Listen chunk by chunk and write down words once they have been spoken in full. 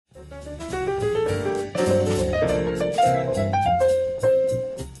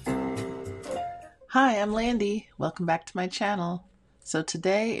Hi, I'm Landy. Welcome back to my channel. So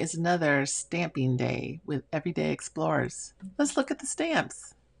today is another stamping day with Everyday Explorers. Let's look at the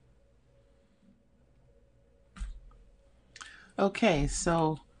stamps. Okay,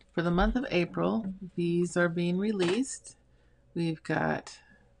 so for the month of April, these are being released. We've got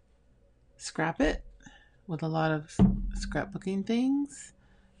Scrap It with a lot of scrapbooking things,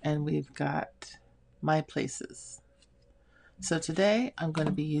 and we've got My Places. So today I'm going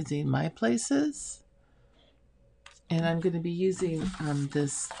to be using My Places. And I'm going to be using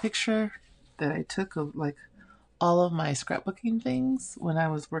this picture that I took of like all of my scrapbooking things when I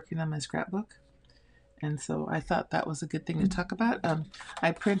was working on my scrapbook. And so I thought that was a good thing to talk about.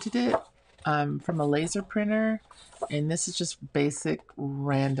 I printed it from a laser printer, and this is just basic,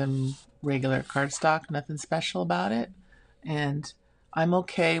 random, regular cardstock, nothing special about it. And I'm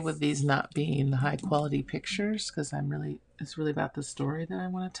okay with these not being high quality pictures because it's really about the story that I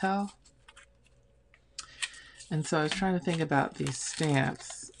want to tell. And so I was trying to think about these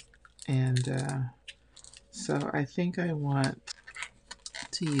stamps, and so I think I want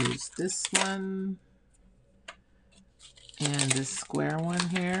to use this one and this square one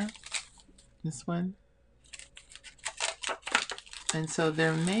here, this one. And so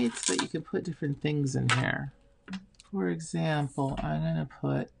they're made so that you can put different things in here. For example, I'm going to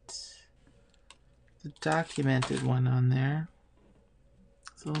put the documented one on there.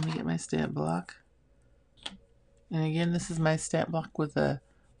 So let me get my stamp block. And again, this is my stamp block with a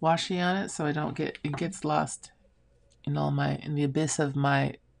washi on it, so it gets lost in the abyss of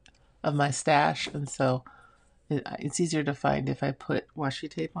my stash, and so it's easier to find if I put washi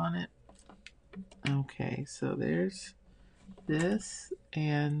tape on it. Okay, so there's this,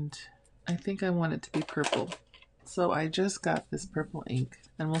 and I think I want it to be purple. So I just got this purple ink,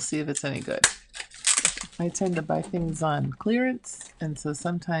 and we'll see if it's any good. I tend to buy things on clearance, and so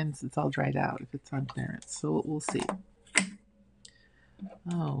sometimes it's all dried out if it's on clearance. So we'll see.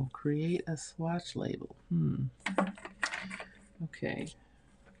 Oh, create a swatch label. Okay.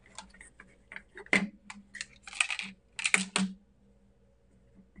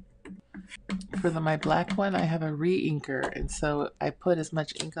 For my black one, I have a re-inker, and so I put as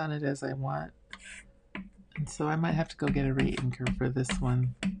much ink on it as I want. And so I might have to go get a re-inker for this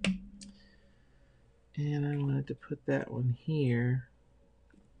one. And I wanted to put that one here.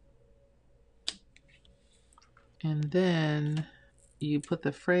 And then you put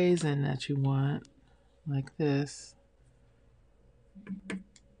the phrase in that you want, like this.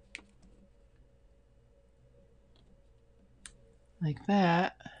 Like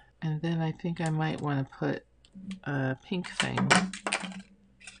that. And then I think I might want to put a pink thing.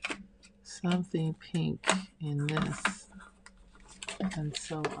 Something pink in this. And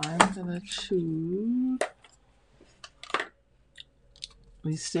so I'm going to choose.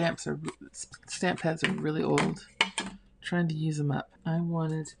 These stamp pads are really old. I'm trying to use them up. I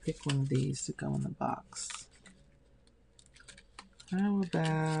wanted to pick one of these to go in the box. How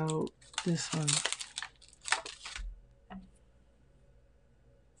about this one?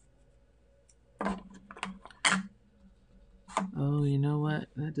 Oh, you know what?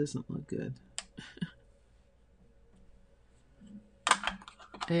 That doesn't look good.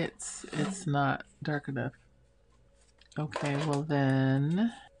 It's not dark enough. Okay, well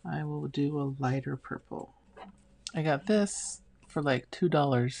then I will do a lighter purple. I got this for like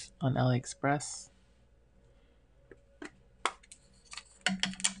 $2 on AliExpress.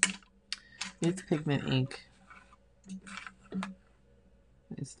 It's pigment ink.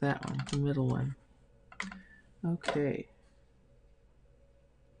 It's that one, the middle one. Okay.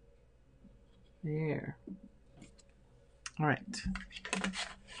 There. All right.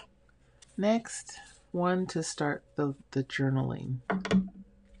 Next, one to start the journaling.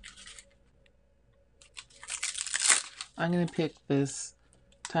 I'm going to pick this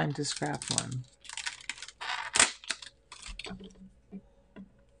Time to Scrap one.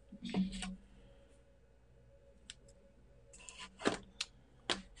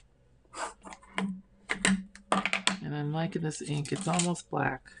 And I'm liking this ink. It's almost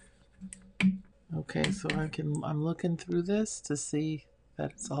black. Okay, so I'm looking through this to see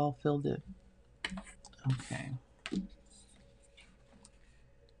that it's all filled in. Okay.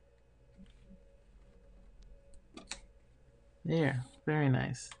 There, very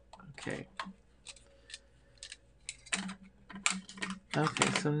nice. Okay. Okay,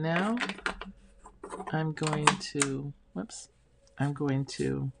 so now I'm going to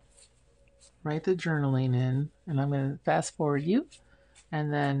write the journaling in, and I'm going to fast forward you,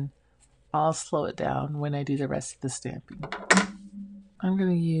 and then I'll slow it down when I do the rest of the stamping. I'm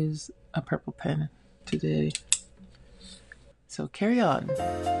going to use a purple pen today. So carry on.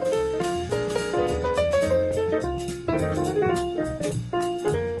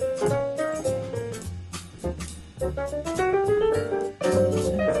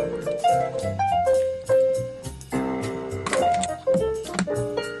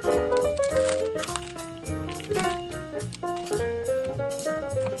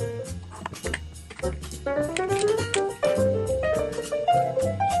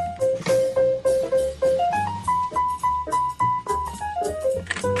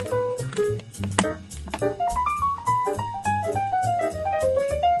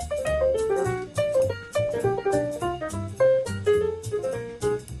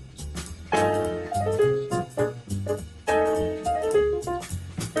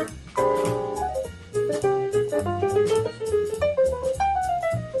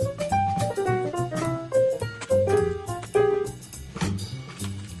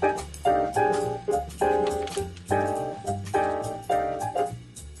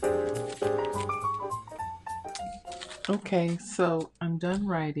 Okay, so I'm done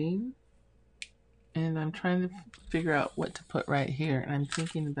writing and I'm trying to figure out what to put right here. And I'm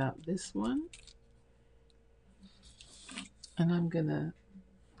thinking about this one. And I'm gonna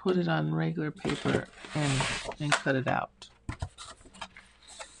put it on regular paper and cut it out.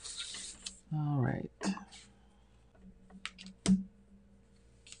 All right.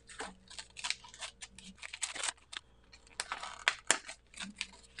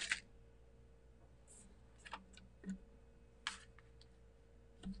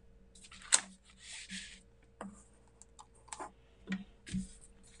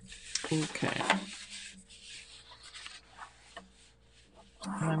 Okay.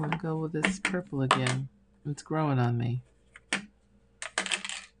 And I'm going to go with this purple again. It's growing on me.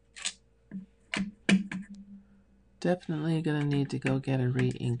 Definitely going to need to go get a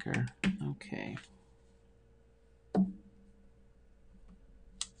re-inker. Okay.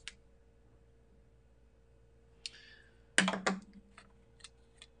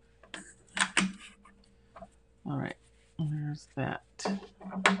 All right. There's that.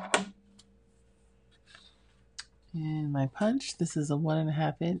 And my punch. This is a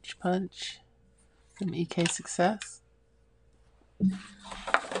 1.5 inch punch from EK Success.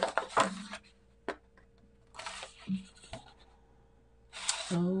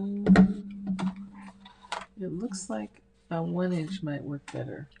 Oh, it looks like a 1 inch might work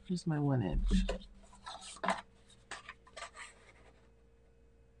better. Here's my 1 inch.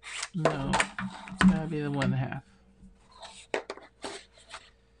 No, it's gotta be the 1.5.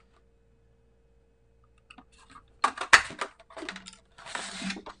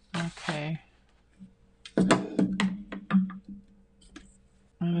 Okay.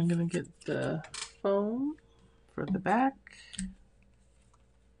 And I'm gonna get the foam for the back.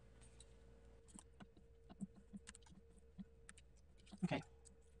 Okay.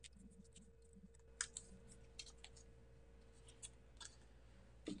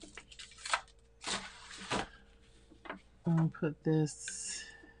 I'm gonna put this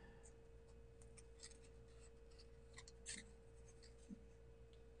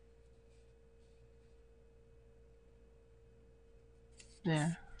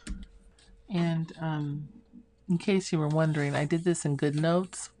there. And in case you were wondering, I did this in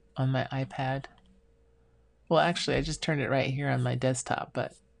GoodNotes on my iPad. Well, actually, I just turned it right here on my desktop,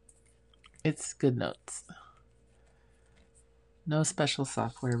 but it's GoodNotes. No special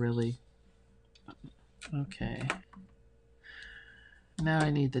software, really. Okay. Now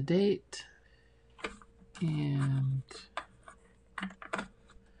I need the date. And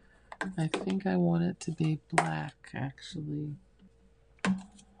I think I want it to be black, actually.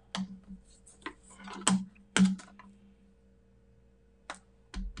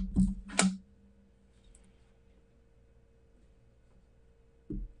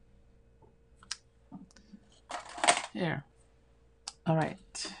 There. All right.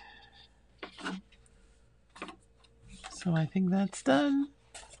 So I think that's done.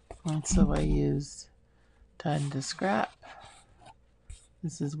 And so I used Time to Scrap.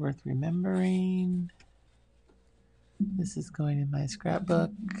 This is worth remembering. This is going in my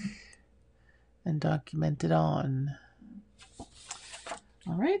scrapbook and documented on.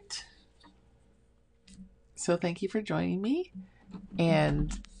 All right. So thank you for joining me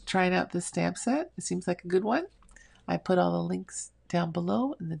and trying out this stamp set. It seems like a good one. I put all the links down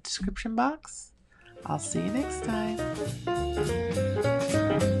below in the description box. I'll see you next time.